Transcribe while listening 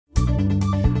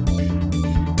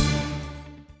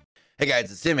Hey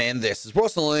guys, it's Tim and this is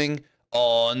Wrestling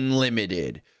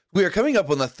Unlimited. We are coming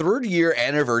up on the 3rd year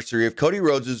anniversary of Cody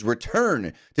Rhodes'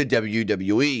 return to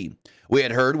WWE. We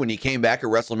had heard when he came back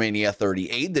at WrestleMania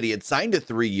 38 that he had signed a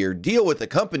 3-year deal with the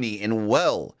company, and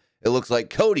well, it looks like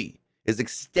Cody is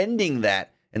extending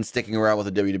that and sticking around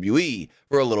with the WWE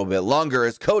for a little bit longer,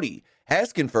 as Cody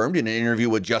has confirmed in an interview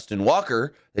with Justin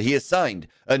Walker that he has signed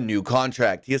a new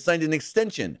contract. He has signed an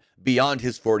extension beyond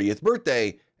his 40th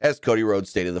birthday, as Cody Rhodes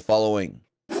stated the following.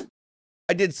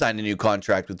 I did sign a new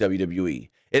contract with WWE.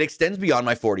 It extends beyond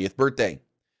my 40th birthday.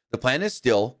 The plan is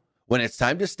still, when it's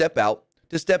time to step out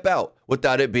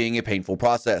without it being a painful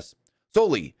process.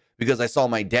 Solely because I saw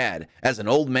my dad as an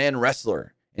old man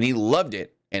wrestler, and he loved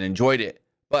it and enjoyed it.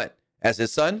 But as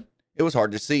his son, it was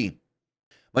hard to see.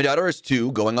 My daughter is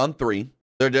 2, going on 3.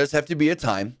 There does have to be a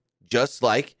time, just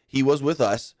like he was with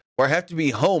us, where I have to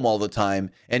be home all the time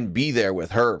and be there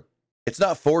with her. It's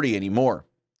not 40 anymore.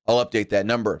 I'll update that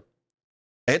number.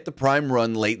 I hit the prime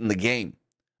run late in the game.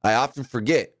 I often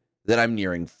forget that I'm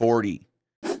nearing 40.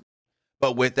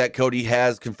 But with that, Cody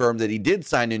has confirmed that he did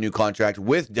sign a new contract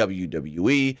with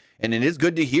WWE, and it is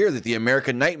good to hear that the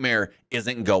American Nightmare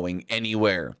isn't going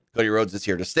anywhere. Cody Rhodes is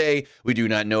here to stay. We do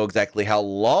not know exactly how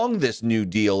long this new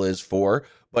deal is for,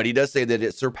 but he does say that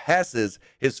it surpasses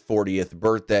his 40th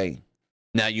birthday.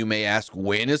 Now you may ask,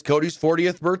 when is Cody's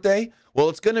 40th birthday? Well,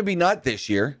 it's going to be not this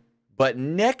year, but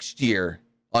next year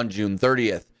on June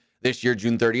 30th. This year,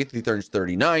 June 30th, he turns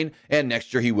 39, and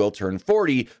next year he will turn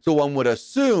 40. So one would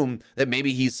assume that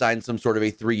maybe he's signed some sort of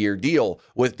a 3-year deal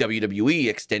with WWE,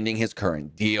 extending his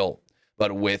current deal.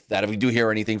 But with that, if we do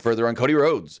hear anything further on Cody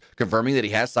Rhodes confirming that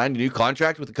he has signed a new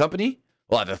contract with the company,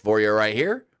 we'll have it for you right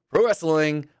here. Pro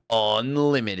Wrestling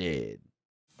Unlimited.